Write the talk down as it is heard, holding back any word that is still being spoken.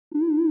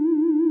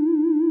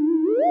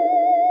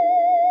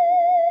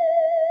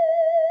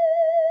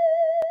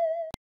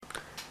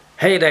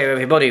Hey there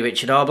everybody,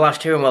 Richard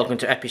Arblaster here and welcome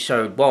to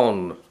episode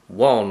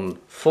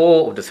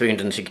 114 of the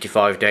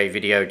 365 day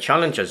video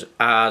challenge.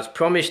 As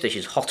promised, this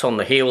is hot on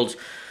the heels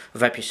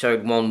of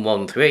episode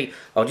 113.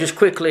 I'll just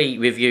quickly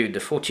review the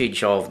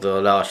footage of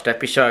the last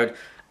episode,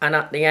 and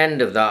at the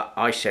end of that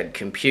I said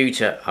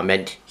computer, I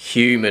meant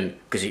human,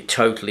 because it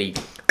totally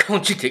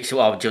contradicts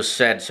what I've just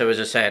said. So as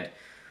I said,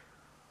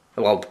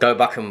 well, go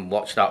back and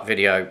watch that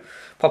video.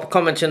 Pop a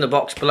comment in the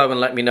box below and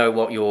let me know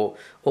what you're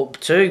up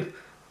to.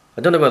 I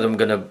don't know whether I'm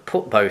going to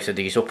put both of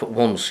these up at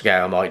once.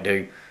 Yeah, I might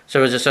do.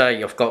 So as I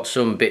say, I've got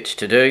some bits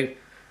to do.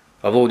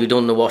 I've already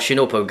done the washing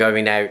up. I'm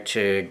going out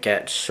to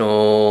get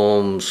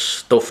some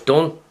stuff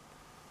done.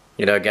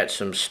 You know, get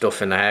some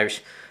stuff in the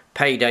house.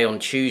 Payday on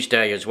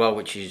Tuesday as well,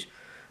 which is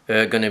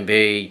going to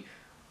be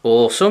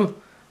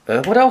awesome.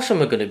 What else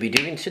am I going to be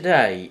doing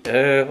today?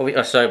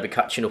 I say I'll be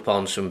catching up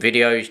on some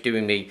videos,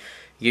 doing the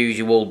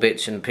usual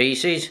bits and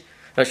pieces.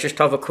 Let's just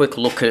have a quick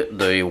look at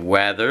the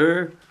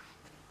weather.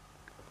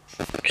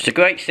 Because the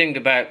great thing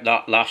about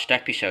that last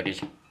episode is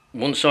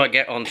once I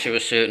get onto a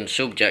certain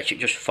subject, it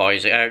just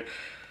fires it out.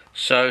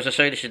 So as I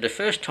say, this is the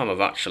first time I've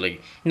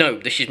actually...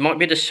 No, might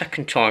be the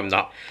second time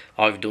that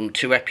I've done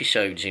 2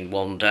 episodes in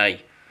one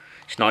day.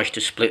 It's nice to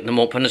split them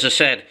up. And as I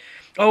said,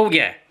 oh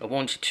yeah, I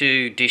wanted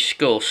to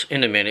discuss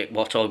in a minute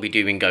what I'll be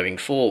doing going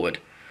forward.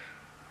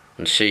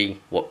 And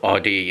see what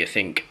idea you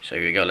think. So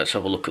here we go, let's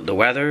have a look at the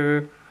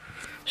weather.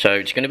 So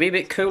it's going to be a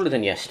bit cooler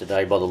than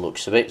yesterday by the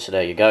looks of it. So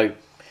there you go.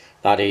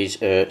 That is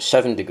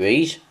 7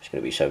 degrees. It's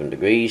going to be 7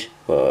 degrees.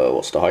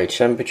 What's the high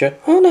temperature?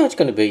 Oh no, it's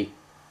going to be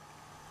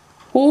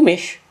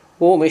warmish,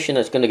 and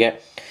it's going to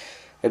get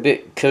a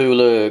bit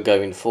cooler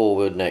going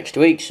forward next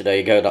week. So there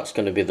you go, that's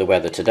going to be the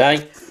weather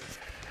today.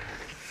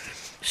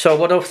 So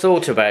what I've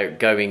thought about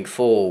going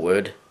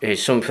forward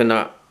is something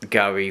that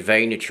Gary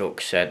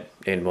Vaynerchuk said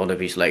in one of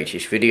his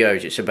latest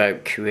videos. It's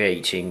about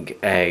creating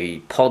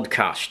a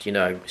podcast, you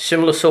know,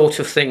 similar sort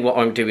of thing what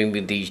I'm doing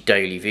with these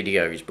daily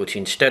videos, but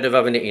instead of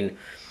having it in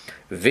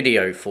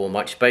video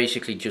format, it's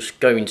basically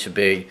just going to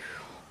be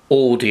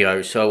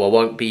audio. So I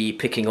won't be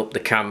picking up the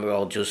camera,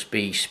 I'll just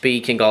be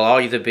speaking. I'll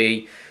either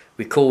be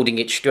recording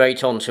it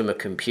straight onto my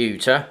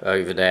computer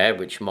over there,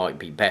 which might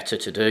be better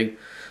to do,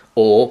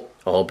 or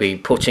I'll be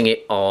putting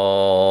it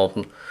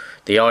on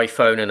the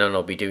iPhone and then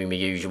I'll be doing the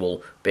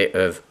usual bit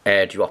of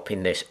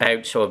airdropping this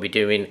out. So I'll be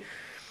doing,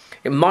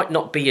 it might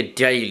not be a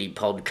daily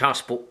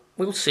podcast, but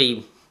we'll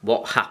see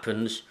what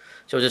happens.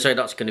 So as I say,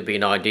 that's going to be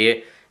an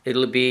idea.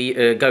 It'll be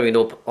going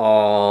up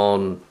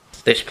on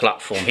this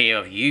platform here.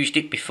 I've used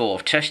it before,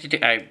 I've tested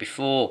it out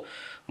before.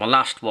 My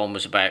last one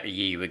was about a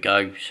year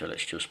ago. So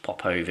let's just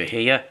pop over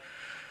here.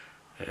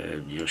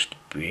 Just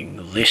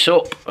bring this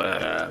up.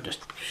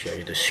 Just show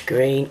you the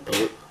screen.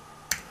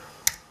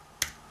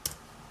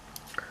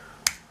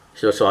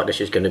 So looks like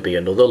this is going to be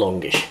another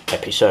longish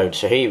episode.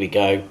 So here we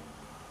go.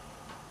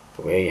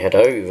 We head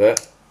over.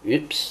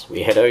 Oops.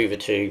 We head over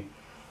to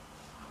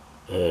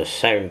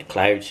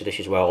SoundCloud. So this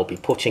is where I'll be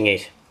putting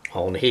it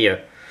on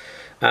here.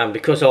 And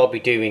because I'll be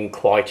doing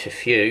quite a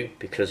few,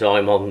 because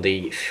I'm on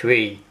the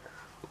free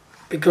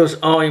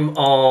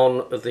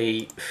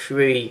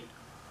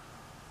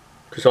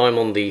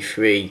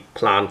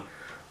plan,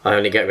 I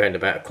only get around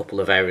about a couple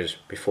of hours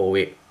before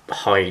it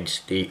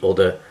hides the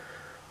other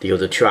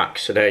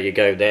tracks. So there you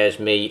go, there's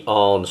me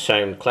on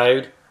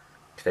SoundCloud.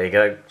 There you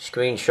go,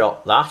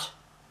 screenshot that.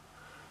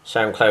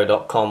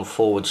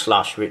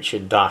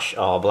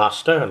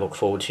 soundcloud.com/Richard-Arblaster. I look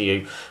forward to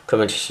you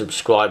coming to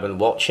subscribe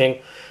and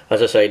watching.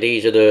 As I say,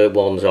 these are the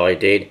ones I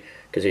did,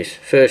 because this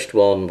first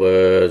one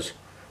was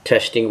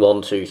testing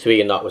 1, 2,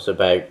 3, and that was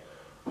about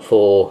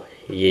 4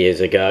 years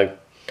ago.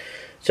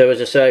 So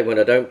as I say, when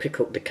I don't pick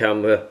up the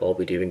camera, I'll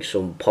be doing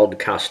some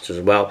podcasts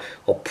as well.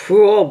 I'll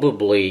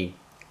probably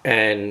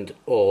end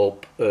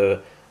up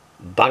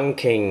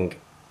banking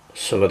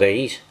some of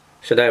these.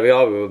 So there we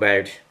are, we're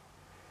about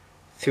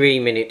 3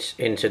 minutes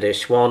into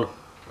this one.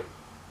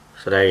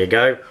 So there you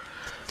go.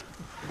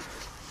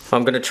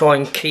 I'm going to try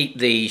and keep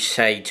these,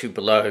 say, to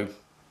below.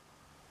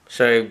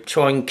 So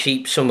try and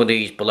keep some of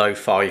these below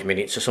 5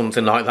 minutes or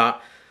something like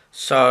that.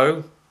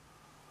 So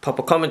pop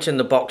a comment in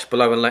the box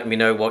below and let me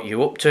know what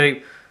you're up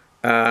to.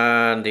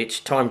 And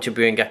it's time to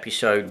bring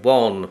episode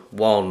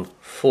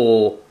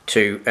 114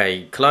 to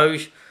a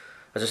close.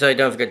 As I say,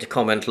 don't forget to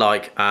comment,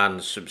 like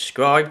and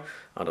subscribe.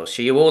 And I'll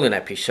see you all in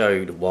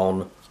episode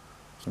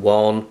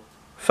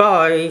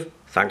 115.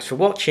 Thanks for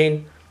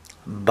watching.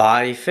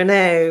 Bye for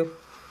now.